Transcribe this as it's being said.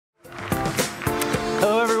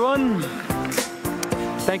everyone.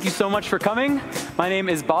 Thank you so much for coming. My name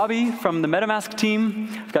is Bobby from the MetaMask team.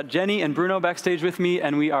 I've got Jenny and Bruno backstage with me,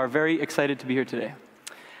 and we are very excited to be here today.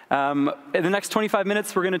 In the next 25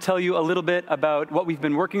 minutes, we're going to tell you a little bit about what we've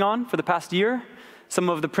been working on for the past year, some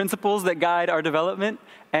of the principles that guide our development,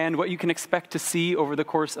 and what you can expect to see over the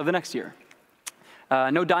course of the next year.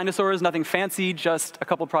 No dinosaurs, nothing fancy, just a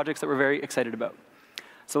couple projects that we're very excited about.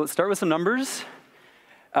 So let's start with some numbers.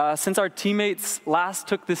 Since our teammates last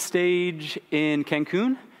took this stage in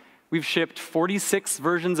Cancun, we've shipped 46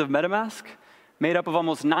 versions of MetaMask, made up of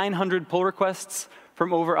almost 900 pull requests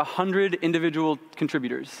from over 100 individual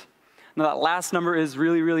contributors. Now, that last number is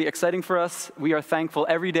really, really exciting for us. We are thankful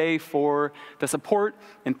every day for the support,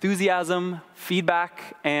 enthusiasm,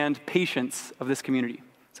 feedback, and patience of this community.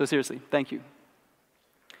 So seriously, thank you.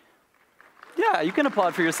 Yeah, you can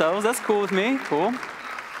applaud for yourselves. That's cool with me. Cool.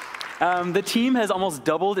 The team has almost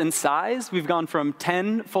doubled in size. We've gone from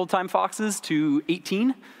 10 full-time foxes to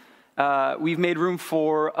 18. We've made room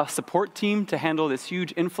for a support team to handle this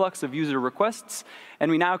huge influx of user requests, and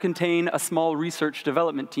we now contain a small research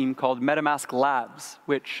development team called MetaMask Labs,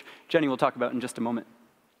 which Jenny will talk about in just a moment.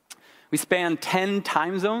 We span 10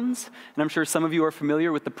 time zones, and I'm sure some of you are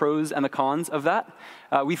familiar with the pros and the cons of that.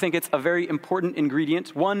 We think it's a very important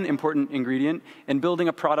ingredient, one important ingredient, in building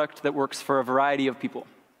a product that works for a variety of people.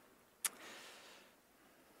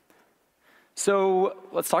 So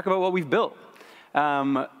let's talk about what we've built.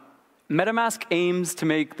 MetaMask aims to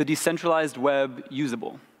make the decentralized web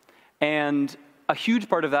usable. And a huge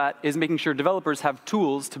part of that is making sure developers have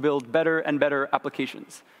tools to build better and better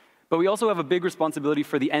applications. But we also have a big responsibility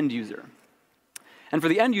for the end user. And for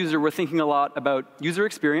the end user, we're thinking a lot about user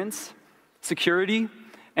experience, security,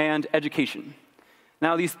 and education.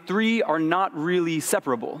 Now, these three are not really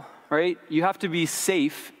separable, right? You have to be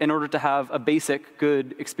safe in order to have a basic,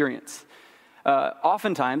 good experience.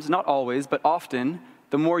 Oftentimes, not always, but often,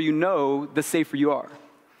 the more you know, the safer you are.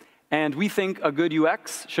 And we think a good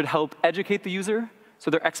UX should help educate the user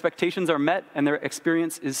so their expectations are met and their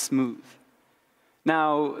experience is smooth.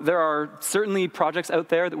 Now, there are certainly projects out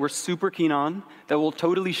there that we're super keen on that will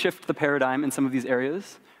totally shift the paradigm in some of these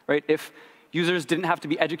areas, right? If users didn't have to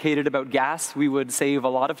be educated about gas, we would save a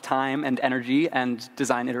lot of time and energy and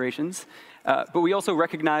design iterations. But we also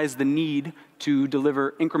recognize the need to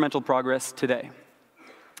deliver incremental progress today.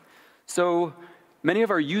 So many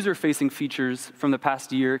of our user-facing features from the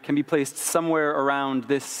past year can be placed somewhere around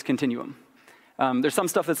this continuum. There's some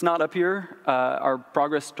stuff that's not up here. Our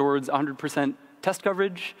progress towards 100% test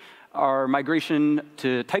coverage, our migration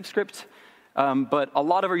to TypeScript. But a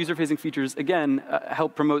lot of our user-facing features, again,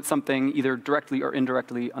 help promote something either directly or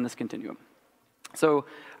indirectly on this continuum. So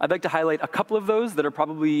I'd like to highlight a couple of those that are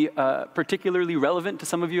probably particularly relevant to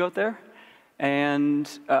some of you out there. And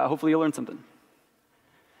hopefully you'll learn something.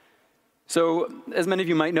 So as many of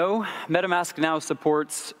you might know, MetaMask now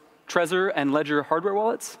supports Trezor and Ledger hardware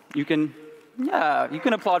wallets. You can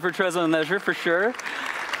applaud for Trezor and Ledger for sure.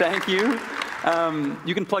 Thank you.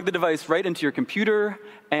 You can plug the device right into your computer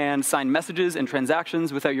and sign messages and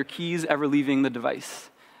transactions without your keys ever leaving the device.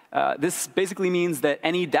 This basically means that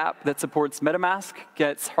any dApp that supports MetaMask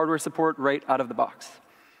gets hardware support right out of the box.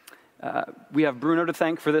 We have Bruno to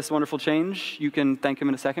thank for this wonderful change. You can thank him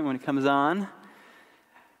in a second when he comes on.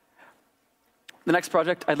 The next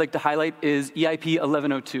project I'd like to highlight is EIP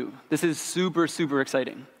 1102. This is super, super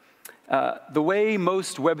exciting. The way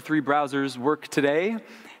most Web3 browsers work today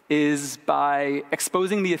is by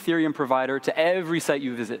exposing the Ethereum provider to every site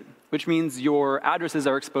you visit, which means your addresses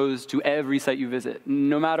are exposed to every site you visit,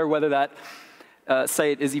 no matter whether that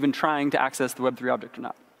site is even trying to access the Web3 object or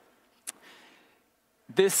not.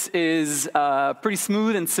 This is pretty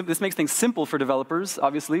smooth, and this makes things simple for developers,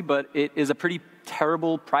 obviously, but it is a pretty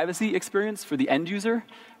terrible privacy experience for the end user.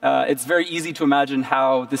 It's very easy to imagine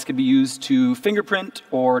how this could be used to fingerprint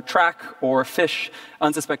or track or phish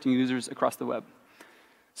unsuspecting users across the web.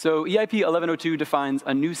 So EIP 1102 defines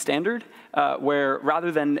a new standard where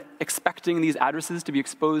rather than expecting these addresses to be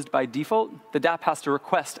exposed by default, the dApp has to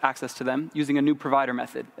request access to them using a new provider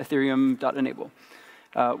method, Ethereum.enable.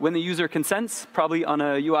 When the user consents, probably on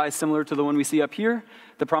a UI similar to the one we see up here,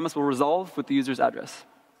 the promise will resolve with the user's address.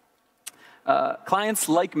 Clients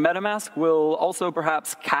like MetaMask will also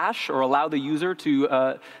perhaps cache or allow the user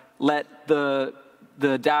to let the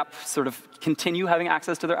dApp sort of continue having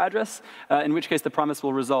access to their address, in which case the promise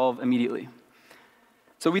will resolve immediately.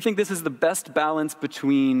 So we think this is the best balance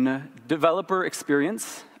between developer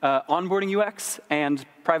experience, onboarding UX, and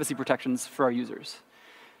privacy protections for our users.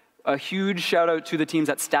 A huge shout out to the teams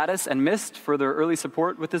at Status and Mist for their early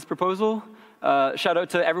support with this proposal. Shout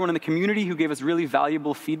out to everyone in the community who gave us really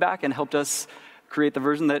valuable feedback and helped us create the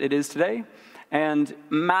version that it is today. And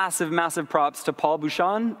massive, massive props to Paul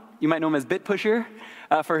Bouchon, you might know him as BitPusher,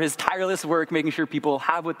 for his tireless work making sure people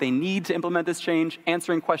have what they need to implement this change,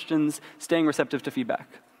 answering questions, staying receptive to feedback.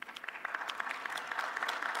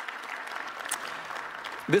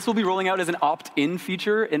 This will be rolling out as an opt-in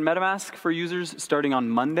feature in MetaMask for users starting on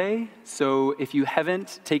Monday. So if you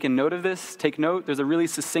haven't taken note of this, take note. There's a really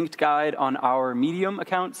succinct guide on our Medium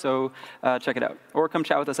account, so check it out. Or come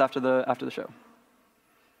chat with us after the show.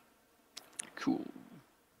 Cool.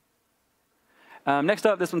 Next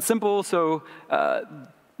up, this one's simple. So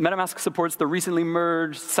MetaMask supports the recently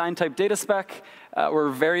merged sign type data spec. We're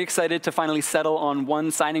very excited to finally settle on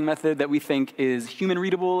one signing method that we think is human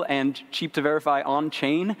readable and cheap to verify on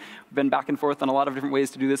chain. We've been back and forth on a lot of different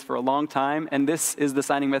ways to do this for a long time. And this is the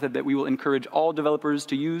signing method that we will encourage all developers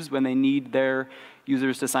to use when they need their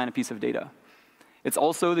users to sign a piece of data. It's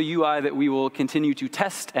also the UI that we will continue to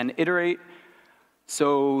test and iterate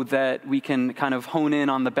so that we can kind of hone in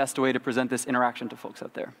on the best way to present this interaction to folks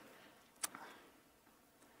out there.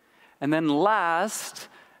 And then last,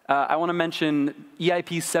 I want to mention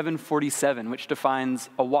EIP 747, which defines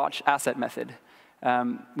a watch asset method.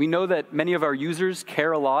 We know that many of our users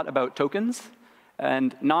care a lot about tokens,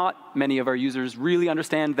 and not many of our users really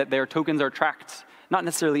understand that their tokens are tracked, not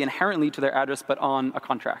necessarily inherently to their address, but on a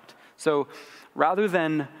contract. So rather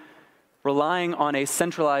than relying on a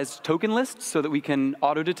centralized token list so that we can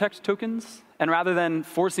auto-detect tokens, and rather than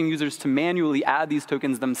forcing users to manually add these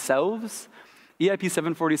tokens themselves, EIP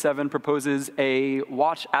 747 proposes a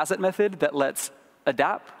watch asset method that lets a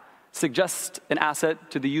dApp suggest an asset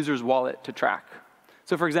to the user's wallet to track.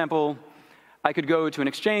 So for example, I could go to an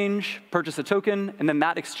exchange, purchase a token, and then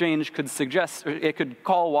that exchange could suggest, or it could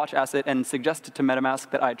call watch asset and suggest to MetaMask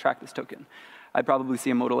that I track this token. I'd probably see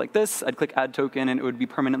a modal like this. I'd click add token, and it would be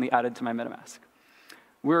permanently added to my MetaMask.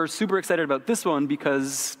 We're super excited about this one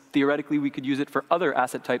because theoretically we could use it for other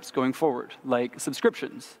asset types going forward, like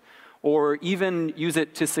subscriptions, or even use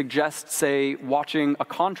it to suggest, say, watching a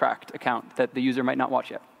contract account that the user might not watch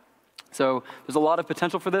yet. So there's a lot of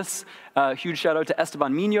potential for this. Huge shout out to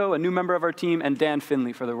Esteban Mino, a new member of our team, and Dan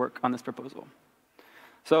Finley for their work on this proposal.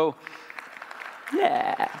 So,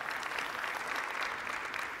 yeah.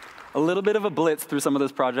 A little bit of a blitz through some of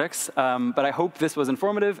those projects, but I hope this was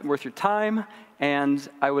informative and worth your time. And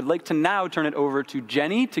I would like to now turn it over to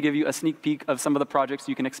Jenny to give you a sneak peek of some of the projects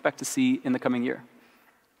you can expect to see in the coming year.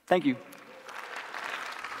 Thank you.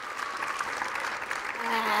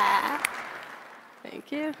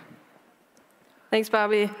 Thank you. Thanks,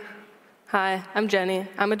 Bobby. Hi, I'm Jenny.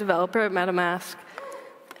 I'm a developer at MetaMask.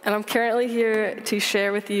 And I'm currently here to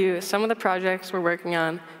share with you some of the projects we're working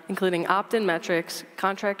on, including opt-in metrics,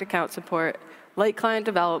 contract account support, light client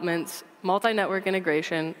developments, multi-network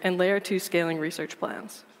integration, and layer 2 scaling research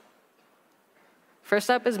plans. First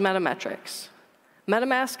up is Metametrics.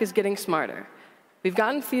 MetaMask is getting smarter. We've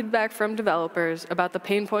gotten feedback from developers about the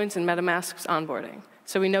pain points in MetaMask's onboarding,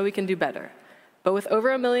 so we know we can do better. But with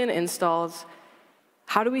over 1 million installs,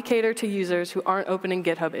 how do we cater to users who aren't opening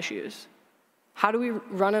GitHub issues? How do we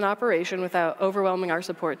run an operation without overwhelming our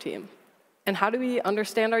support team? And how do we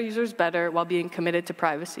understand our users better while being committed to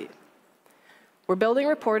privacy? We're building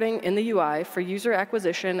reporting in the UI for user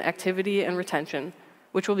acquisition, activity, and retention,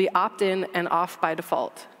 which will be opt-in and off by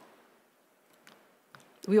default.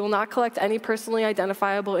 We will not collect any personally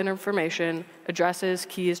identifiable information, addresses,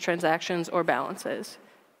 keys, transactions, or balances.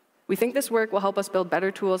 We think this work will help us build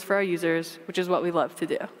better tools for our users, which is what we love to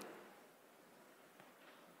do.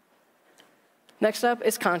 Next up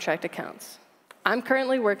is contract accounts. I'm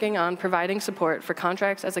currently working on providing support for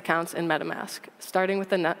contracts as accounts in MetaMask, starting with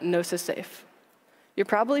the Gnosis safe. You're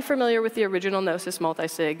probably familiar with the original Gnosis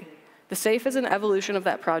multisig. The safe is an evolution of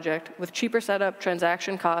that project with cheaper setup,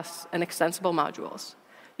 transaction costs, and extensible modules.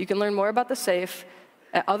 You can learn more about the safe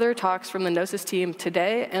at other talks from the Gnosis team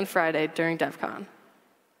today and Friday during Devcon.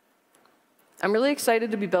 I'm really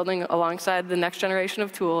excited to be building alongside the next generation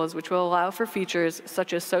of tools, which will allow for features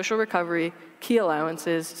such as social recovery, key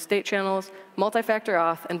allowances, state channels, multi-factor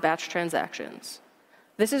auth, and batch transactions.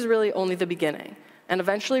 This is really only the beginning, and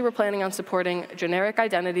eventually we're planning on supporting generic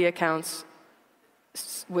identity accounts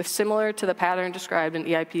with similar to the pattern described in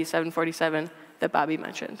EIP 747 that Bobby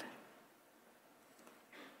mentioned.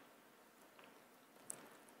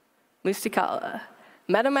 Mustikala.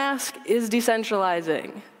 MetaMask is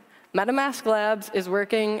decentralizing. MetaMask Labs is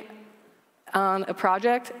working on a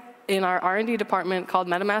project in our R&D department called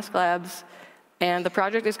MetaMask Labs, and the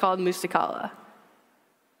project is called Mustikala,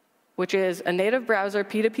 which is a native browser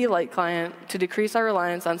P2P light client to decrease our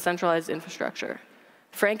reliance on centralized infrastructure.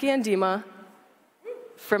 Frankie and Dima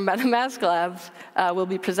from MetaMask Labs will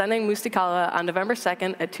be presenting Mustikala on November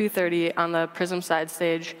 2nd at 2:30 on the Prism side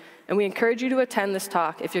stage. And we encourage you to attend this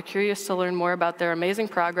talk if you're curious to learn more about their amazing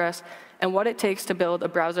progress and what it takes to build a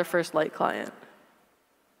browser-first light client.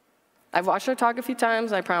 I've watched their talk a few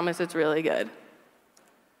times, and I promise it's really good.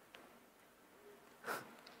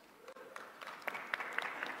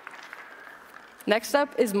 Next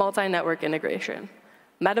up is multi-network integration.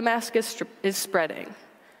 MetaMask is spreading.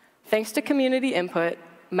 Thanks to community input,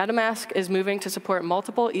 MetaMask is moving to support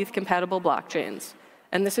multiple ETH-compatible blockchains,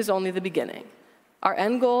 and this is only the beginning. Our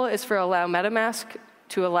end goal is for MetaMask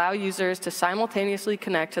to allow users to simultaneously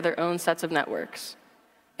connect to their own sets of networks,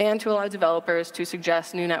 and to allow developers to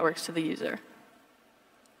suggest new networks to the user.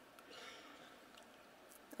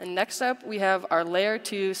 And next up, we have our Layer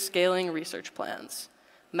 2 scaling research plans.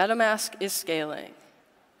 MetaMask is scaling.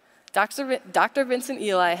 Dr. Vincent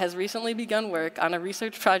Eli has recently begun work on a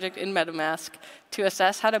research project in MetaMask to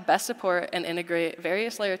assess how to best support and integrate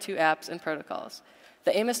various Layer 2 apps and protocols.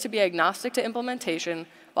 The aim is to be agnostic to implementation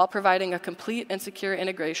while providing a complete and secure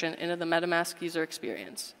integration into the MetaMask user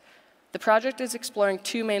experience. The project is exploring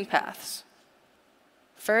two main paths.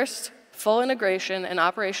 First, full integration and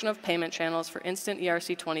operation of payment channels for instant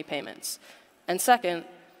ERC20 payments. And second,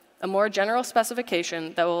 a more general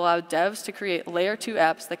specification that will allow devs to create Layer 2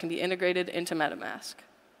 apps that can be integrated into MetaMask.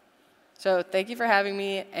 So thank you for having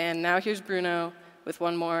me, and now here's Bruno with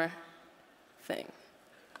one more thing.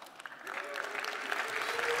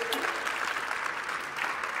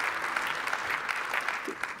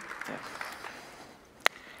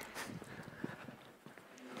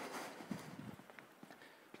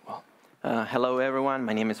 Hello, everyone.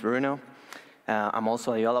 My name is Bruno. I'm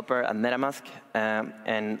also a developer at MetaMask,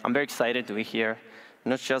 and I'm very excited to be here,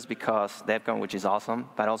 not just because Devcon, which is awesome,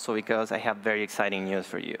 but also because I have very exciting news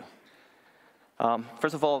for you.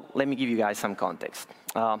 First of all, let me give you guys some context.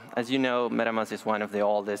 As you know, MetaMask is one of the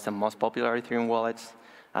oldest and most popular Ethereum wallets.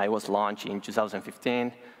 It was launched in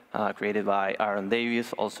 2015, created by Aaron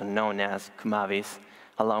Davis, also known as Kumavis,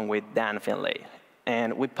 along with Dan Finlay.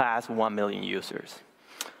 And we passed 1 million users.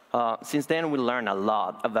 Since then, we learned a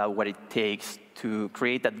lot about what it takes to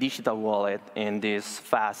create a digital wallet in this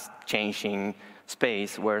fast-changing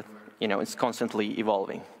space where it's constantly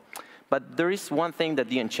evolving. But there is one thing that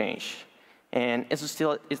didn't change, and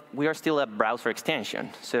we are still a browser extension.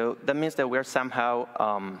 So that means that we're somehow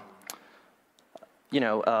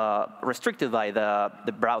restricted by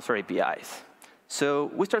the browser APIs.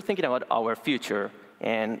 So we started thinking about our future,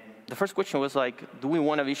 and the first question was like, do we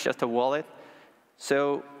want to be just a wallet?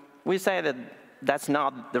 So we say that that's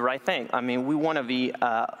not the right thing. I mean, we want to be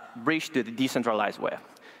a bridge to the decentralized web.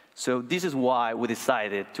 So this is why we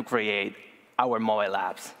decided to create our mobile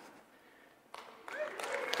apps.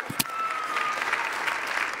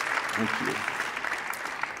 Thank you.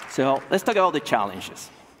 So let's talk about the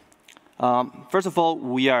challenges. First of all,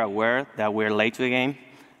 we are aware that we're late to the game.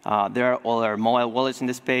 There are other mobile wallets in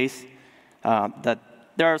the space that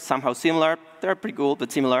they are somehow similar. They're pretty cool,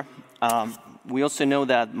 but similar. We also know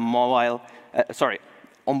that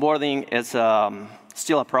onboarding is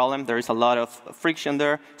still a problem. There is a lot of friction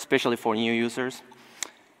there, especially for new users.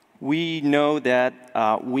 We know that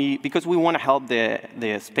because we want to help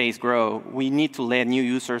the space grow, we need to let new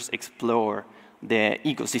users explore the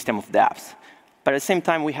ecosystem of dApps. But at the same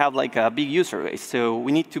time, we have like a big user base, so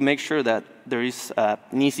we need to make sure that there is an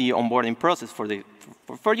easy onboarding process for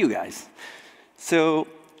you guys. So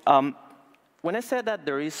when I said that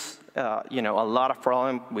there is a lot of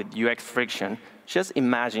problem with UX friction, just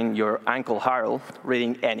imagine your Uncle Harold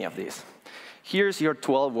reading any of this. Here's your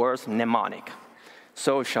 12 words mnemonic.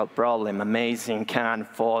 Social, problem, amazing, can,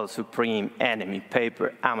 fall, supreme, enemy,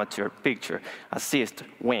 paper, amateur, picture, assist,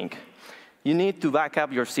 wink. You need to back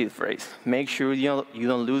up your seed phrase. Make sure you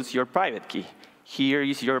don't lose your private key. Here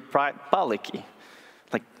is your public key.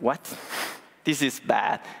 Like, what? This is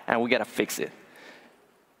bad, and we got to fix it.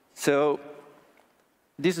 So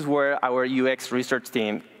this is where our UX research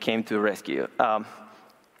team came to rescue.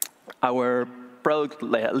 Our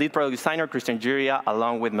lead product designer, Christian Giria,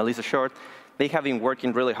 along with Melissa Short, they have been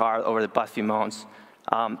working really hard over the past few months,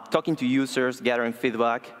 talking to users, gathering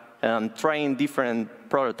feedback, trying different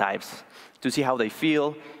prototypes to see how they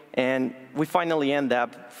feel. And we finally end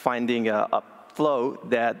up finding a flow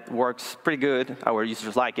that works pretty good. Our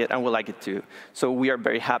users like it, and we like it too. So we are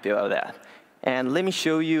very happy about that. And let me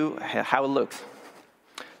show you how it looks.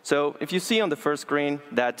 So if you see on the first screen,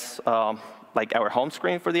 that's like our home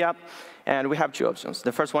screen for the app. And we have two options.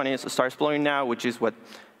 The first one is Start Exploring Now, which is what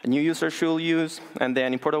a new user should use, and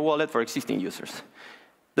then import a wallet for existing users.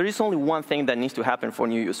 There is only one thing that needs to happen for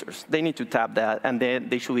new users. They need to tap that, and then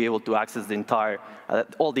they should be able to access the entire,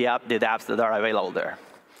 all the dApps that are available there.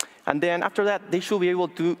 And then after that, they should be able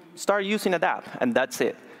to start using a dApp, and that's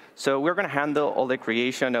it. So we're going to handle all the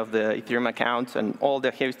creation of the Ethereum accounts and all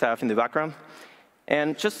the heavy stuff in the background.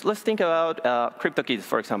 And just let's think about CryptoKitties,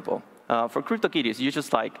 for example. For CryptoKitties, you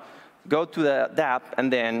just like go to the dApp,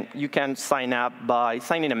 and then you can sign up by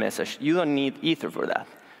signing a message. You don't need Ether for that.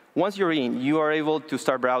 Once you're in, you are able to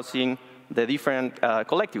start browsing the different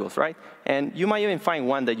collectibles, right? And you might even find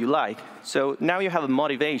one that you like. So now you have a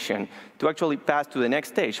motivation to actually pass to the next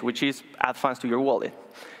stage, which is add funds to your wallet.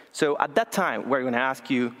 So at that time, we're going to ask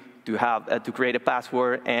you to have to create a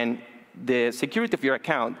password, and the security of your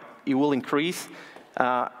account, it will increase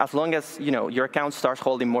as long as your account starts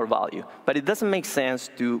holding more value. But it doesn't make sense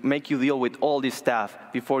to make you deal with all this stuff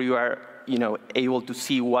before you are able to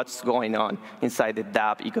see what's going on inside the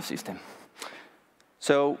dApp ecosystem.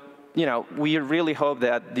 So we really hope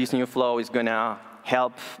that this new flow is going to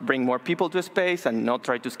help bring more people to space and not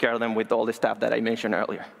try to scare them with all the stuff that I mentioned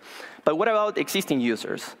earlier. But what about existing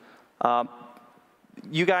users?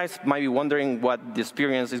 You guys might be wondering what the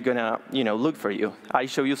experience is going to look for you. I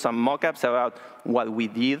show you some mock-ups about what we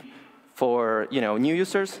did for new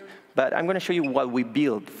users, but I'm going to show you what we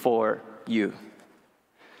built for you.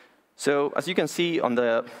 So as you can see on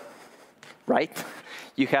the right,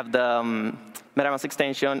 you have the MetaMask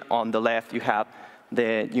extension. On the left, you have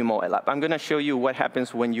the new mobile app. I'm going to show you what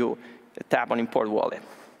happens when you tap on Import Wallet.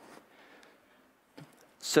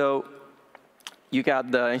 So you got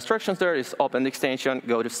the instructions there. Is open the extension,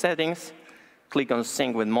 go to Settings, click on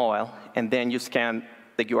Sync with Mobile, and then you scan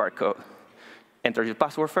the QR code. Enter your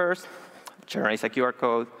password first, generates a QR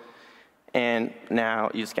code, and now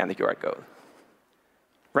you scan the QR code.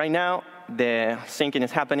 Right now, the syncing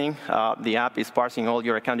is happening. The app is parsing all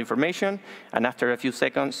your account information, and after a few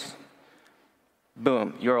seconds,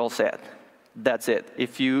 boom, you're all set. That's it.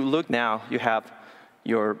 If you look now, you have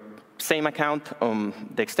your same account on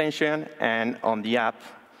the extension and on the app.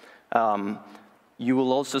 You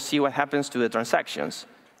will also see what happens to the transactions.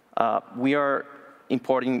 We are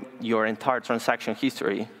importing your entire transaction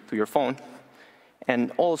history to your phone,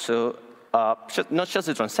 and also not just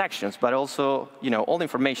the transactions, but also all the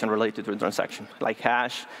information related to the transaction, like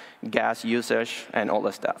hash, gas usage, and all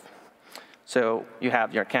that stuff. So you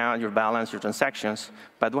have your account, your balance, your transactions.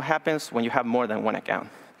 But what happens when you have more than one account?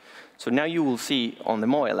 So now you will see on the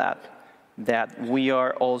mobile app that we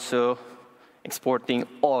are also exporting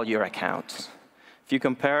all your accounts. If you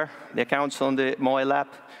compare the accounts on the mobile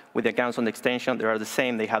app with the accounts on the extension, they are the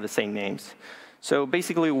same. They have the same names. So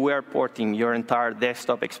basically, we are porting your entire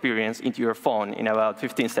desktop experience into your phone in about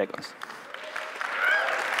 15 seconds.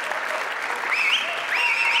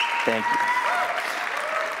 Thank you.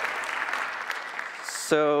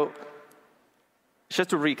 So just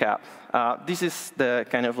to recap, this is the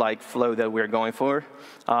kind of flow that we're going for.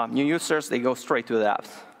 New users, they go straight to the apps.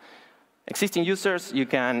 Existing users, you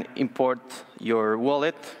can import your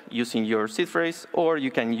wallet using your seed phrase, or you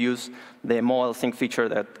can use the mobile sync feature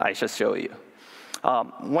that I just showed you.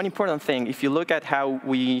 One important thing, if you look at how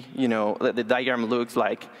the diagram looks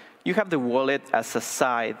like, you have the wallet as a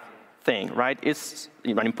side thing, right? It's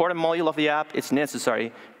an important module of the app. It's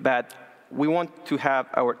necessary, but we want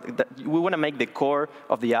to make the core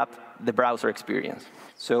of the app the browser experience.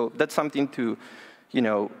 So that's something to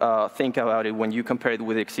think about it when you compare it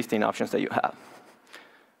with the existing options that you have.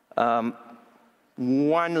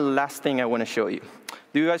 One last thing I want to show you.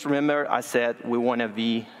 Do you guys remember I said we want to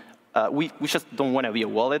be we just don't want to be a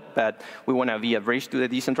wallet, but we want to be a bridge to the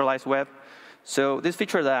decentralized web. So this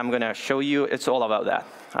feature that I'm going to show you, it's all about that.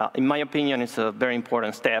 In my opinion, it's a very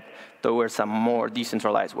important step towards a more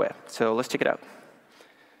decentralized web. So let's check it out.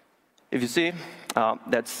 If you see,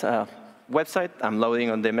 that's a website I'm loading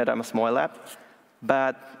on the MetaMask mobile app.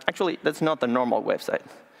 But actually, that's not the normal website.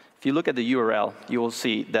 If you look at the URL, you will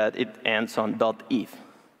see that it ends on .eth.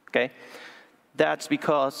 Okay? That's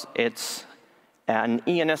because it's an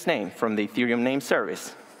ENS name from the Ethereum name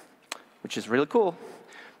service, which is really cool.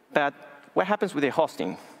 But what happens with the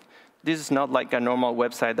hosting? This is not like a normal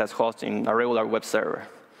website that's hosting a regular web server.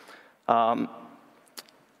 I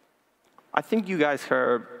think you guys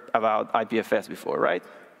heard about IPFS before, right?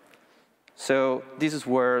 So this is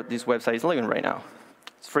where this website is living right now.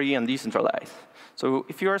 It's free and decentralized. So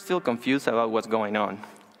if you are still confused about what's going on,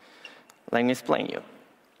 let me explain you.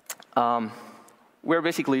 We're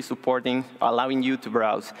basically supporting, allowing you to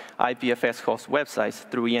browse IPFS host websites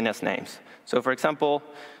through ENS names. So for example,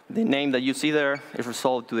 the name that you see there is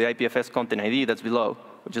resolved to the IPFS content ID that's below,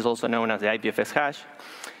 which is also known as the IPFS hash.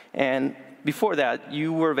 And before that,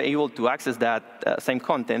 you were able to access that same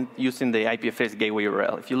content using the IPFS gateway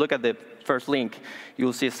URL. If you look at the first link,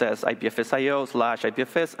 you'll see it says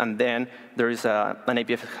IPFS.io/IPFS, and then there is an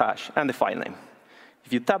IPFS hash and the file name.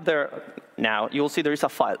 If you tap there now, you'll see there is a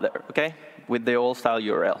file there, okay, with the old style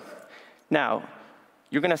URL. Now,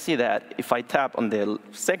 you're going to see that if I tap on the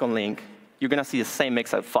second link, you're going to see the same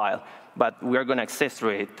exact file, but we are going to access to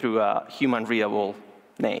it through a human-readable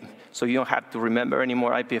name. So you don't have to remember any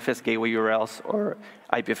more IPFS gateway URLs or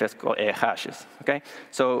IPFS hashes, okay?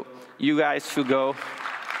 So you guys should go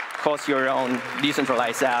host your own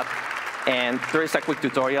decentralized app. And there is a quick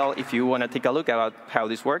tutorial if you want to take a look at how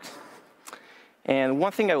this works. And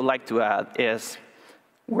one thing I would like to add is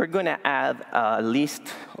we're going to add a list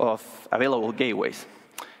of available gateways.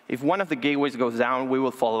 If one of the gateways goes down, we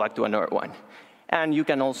will fall back to another one. And you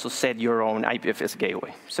can also set your own IPFS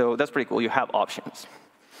gateway. So that's pretty cool. You have options.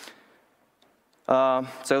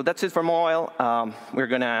 So that's it for mobile. We're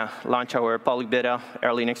going to launch our public beta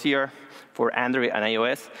early next year for Android and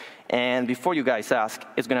iOS. And before you guys ask,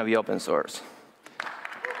 it's going to be open source.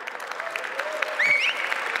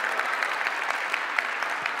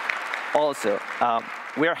 Also,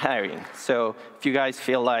 we are hiring. So if you guys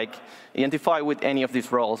feel like identify with any of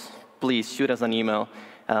these roles, please shoot us an email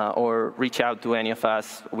or reach out to any of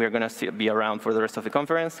us. We're going to be around for the rest of the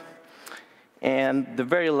conference. And the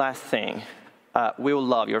very last thing, we will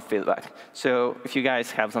love your feedback. So if you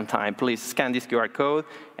guys have some time, please scan this QR code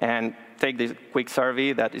and take this quick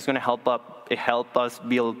survey that is going to help us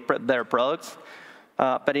build better products.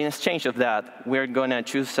 But in exchange of that, we're going to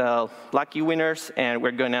choose lucky winners, and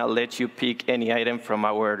we're going to let you pick any item from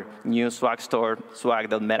our new swag store,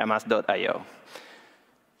 swag.metamask.io.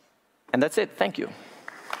 And that's it. Thank you.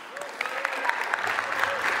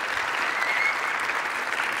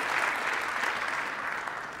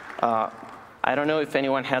 I don't know if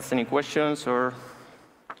anyone has any questions, or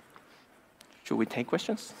should we take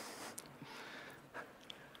questions?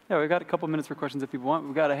 Yeah, we've got a couple minutes for questions if people want.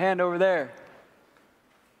 We've got a hand over there.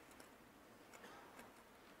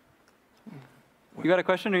 You got a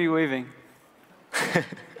question, or are you waving?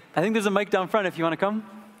 I think there's a mic down front if you want to come.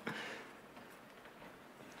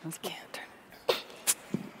 Can't turn.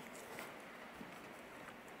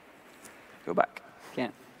 Go back.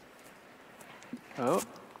 Can't. Oh.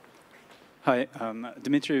 Hi,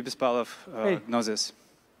 Dmitry Bespalov, Gnosis.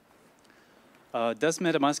 Does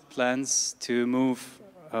MetaMask plans to move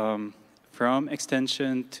from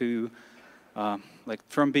extension to,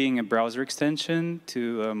 from being a browser extension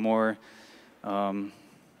to a more, to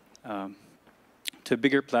a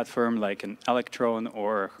bigger platform like an Electron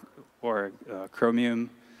or Chromium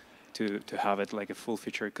to have it like a full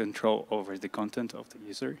feature control over the content of the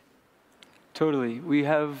user? Totally. We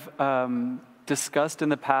have discussed in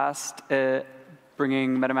the past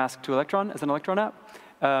bringing MetaMask to Electron as an Electron app.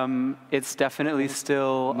 It's definitely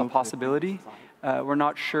still a possibility. We're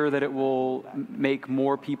not sure that it will make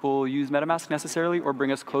more people use MetaMask necessarily or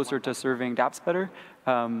bring us closer to serving dApps better.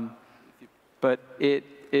 But it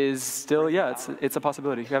is still, yeah, it's a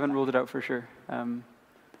possibility. We haven't ruled it out for sure.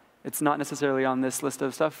 It's not necessarily on this list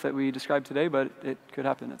of stuff that we described today, but it could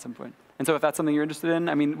happen at some point. And so if that's something you're interested in,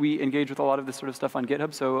 I mean, we engage with a lot of this sort of stuff on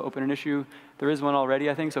GitHub, so open an issue. There is one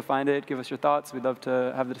already, I think, so find it, give us your thoughts. We'd love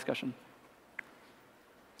to have the discussion.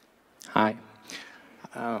 Hi.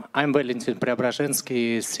 I'm Valentin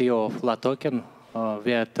Preobrazhensky, CEO of LaToken.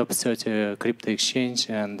 We are top 30 crypto exchange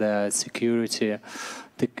and security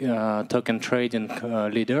token trading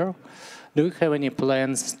leader. Do you have any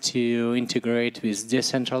plans to integrate with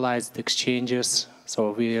decentralized exchanges?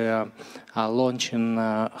 So we are launching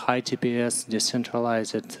high TPS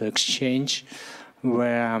decentralized exchange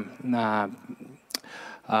where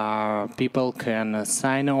people can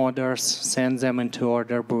sign orders, send them into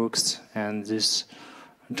order books, and this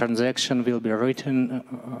transaction will be written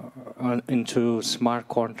into smart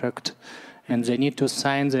contract, and they need to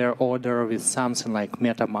sign their order with something like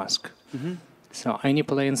MetaMask. Mm-hmm. So any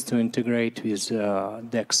plans to integrate with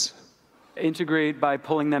DEX? Integrate by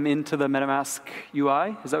pulling them into the MetaMask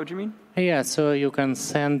UI? Is that what you mean? Yeah, so you can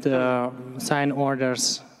send sign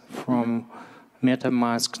orders from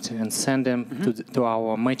MetaMask and send them to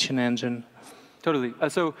our matching engine. Totally.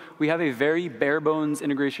 So we have a very bare bones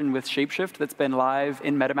integration with Shapeshift that's been live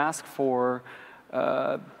in MetaMask for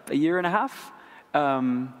a year and a half.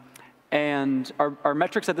 And our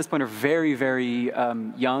metrics at this point are very, very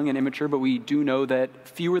young and immature, but we do know that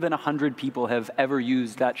fewer than 100 people have ever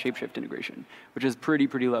used that Shapeshift integration, which is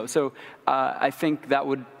pretty low. So I think that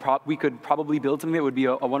we could probably build something that would be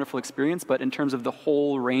a wonderful experience, but in terms of the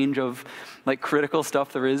whole range of like critical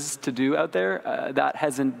stuff there is to do out there, that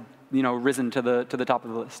hasn't risen to the top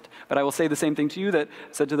of the list. But I will say the same thing to you that I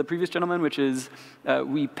said to the previous gentleman, which is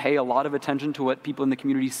we pay a lot of attention to what people in the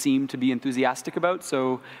community seem to be enthusiastic about.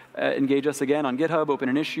 So engage us again on GitHub, open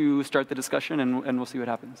an issue, start the discussion, and we'll see what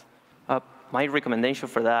happens. My recommendation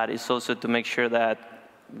for that is also to make sure that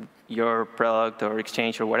your product or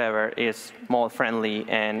exchange or whatever is mobile friendly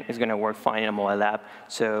and is going to work fine in a mobile app.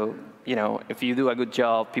 So if you do a good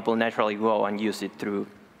job, people naturally go and use it through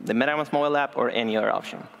the MetaMask mobile app or any other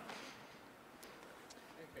option.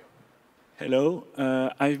 Hello.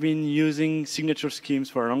 I've been using signature schemes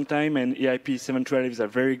for a long time, and EIP 712 is a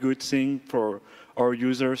very good thing for our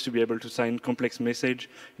users to be able to sign complex message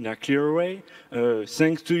in a clear way.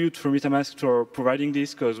 Thanks to you for MetaMask for providing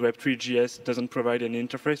this, because Web3.js doesn't provide any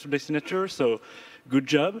interface to the signature, so good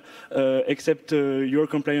job. Except you're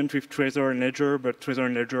compliant with Trezor and Ledger, but Trezor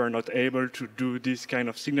and Ledger are not able to do this kind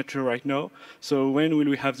of signature right now. So when will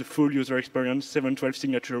we have the full user experience 712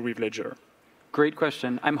 signature with Ledger? Great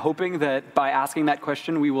question. I'm hoping that by asking that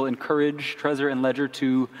question, we will encourage Trezor and Ledger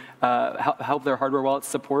to help their hardware wallets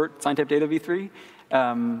support sign-type data v3.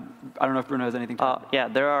 I don't know if Bruno has anything to add. Yeah,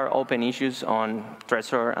 there are open issues on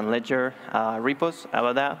Trezor and Ledger repos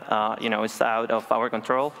about that. It's out of our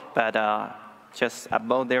control, but just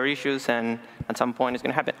about their issues, and at some point it's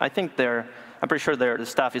going to happen. I'm pretty sure the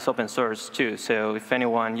stuff is open source too. So if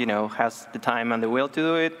anyone has the time and the will to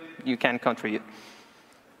do it, you can contribute.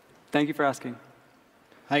 Thank you for asking.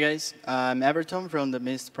 Hi, guys. I'm Everton from the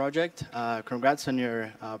Mist project. Congrats on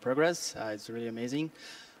your progress. It's really amazing.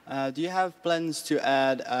 Do you have plans to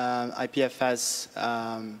add IPFS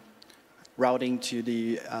routing to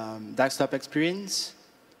the desktop experience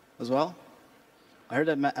as well? I heard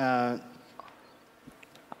that.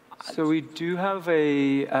 So we do have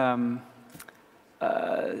a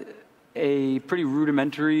pretty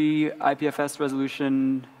rudimentary IPFS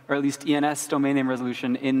resolution, or at least ENS domain name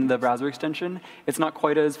resolution in the browser extension. It's not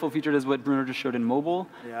quite as full-featured as what Bruno just showed in mobile.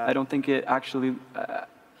 Yeah. I don't think it actually...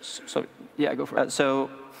 yeah, go for it. So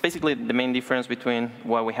basically, the main difference between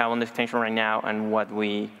what we have on the extension right now and what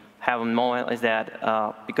we have on mobile is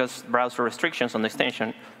that because browser restrictions on the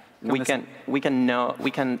extension, we can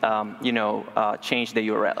change the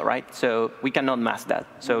URL, right? So we cannot mask that.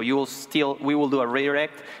 So we will do a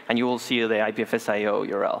redirect, and you will see the IPFS.io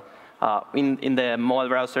URL. In the mobile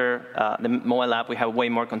browser, the mobile app, we have way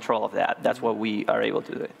more control of that. That's what we are able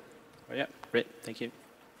to do. Oh, yeah, great, thank you.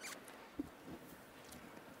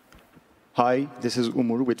 Hi, this is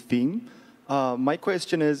Umur with Theme. My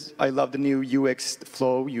question is, I love the new UX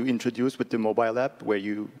flow you introduced with the mobile app, where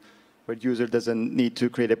the user doesn't need to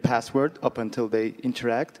create a password up until they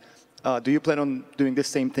interact. Do you plan on doing the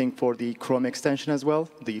same thing for the Chrome extension as well,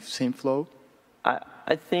 the same flow?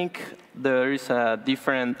 I think there is a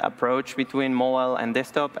different approach between mobile and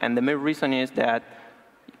desktop, and the main reason is that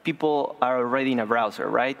people are already in a browser,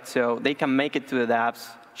 right? So they can make it to the dApps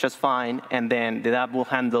just fine, and then the dApp will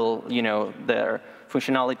handle their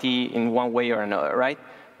functionality in one way or another, right?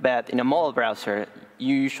 But in a mobile browser,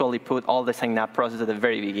 you usually put all the sign-up process at the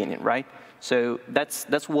very beginning, right? So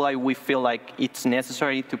that's why we feel like it's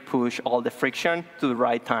necessary to push all the friction to the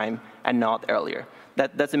right time and not earlier.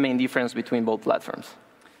 That's the main difference between both platforms.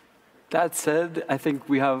 That said, I think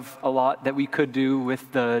we have a lot that we could do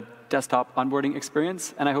with the desktop onboarding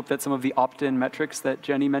experience, and I hope that some of the opt-in metrics that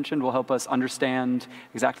Jenny mentioned will help us understand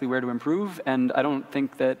exactly where to improve. And I don't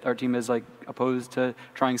think that our team is opposed to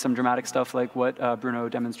trying some dramatic stuff like what Bruno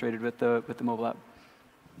demonstrated with the mobile app.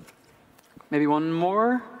 Maybe one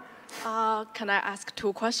more? Can I ask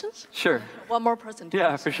 2 questions? Sure. One more person.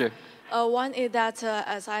 Yeah, for sure. One is that,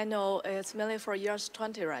 as I know, it's mainly for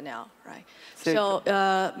ERC20 right now, right? So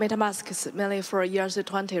MetaMask is mainly for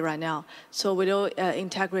ERC20 right now. So will you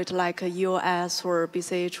integrate like a EOS or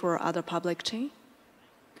BCH or other public chain?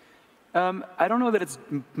 I don't know that it's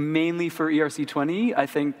mainly for ERC20. I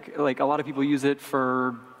think a lot of people use it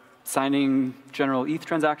for signing general ETH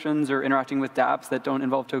transactions or interacting with dApps that don't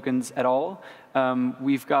involve tokens at all.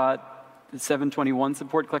 We've got 721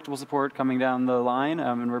 support, collectible support coming down the line,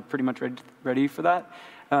 and we're pretty much ready for that.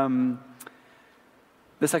 The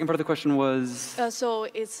second part of the question was? So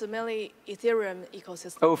it's mainly Ethereum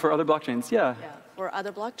ecosystem. Oh, for other blockchains, yeah. Yeah, for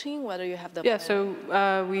other blockchain, whether you have the... Yeah, so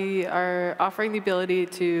we are offering the ability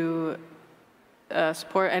to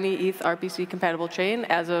support any ETH RPC compatible chain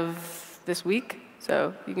as of this week.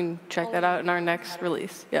 So you can check that out in our next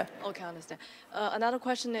release. Yeah. Okay, I understand. Another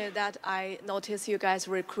question is that I noticed you guys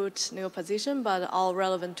recruit new position, but all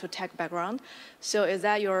relevant to tech background. So is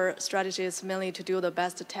that your strategy is mainly to do the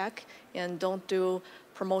best tech and don't do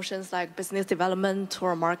promotions like business development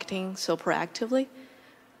or marketing so proactively?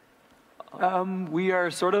 We are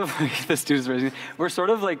sort of, this dude's raising, we're sort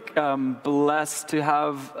of like blessed to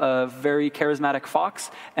have a very charismatic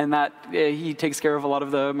Fox, and that he takes care of a lot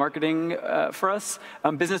of the marketing for us.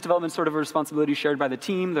 Business development is sort of a responsibility shared by the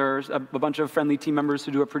team. There's a bunch of friendly team members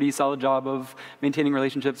who do a pretty solid job of maintaining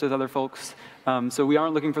relationships with other folks. So we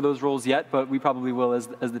aren't looking for those roles yet, but we probably will as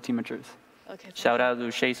the team matures. Okay. Shout out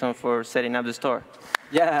to Jason for setting up the store.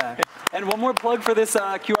 Yeah, and one more plug for this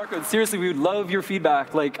QR code. Seriously, we would love your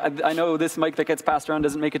feedback. Like, I know this mic that gets passed around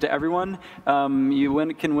doesn't make it to everyone.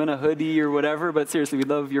 You can win a hoodie or whatever, but seriously, we'd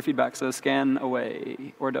love your feedback, so scan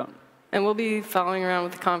away, or don't. And we'll be following around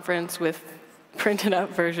with the conference with printed out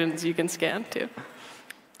versions you can scan too.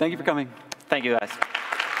 Thank you for coming. Thank you, guys.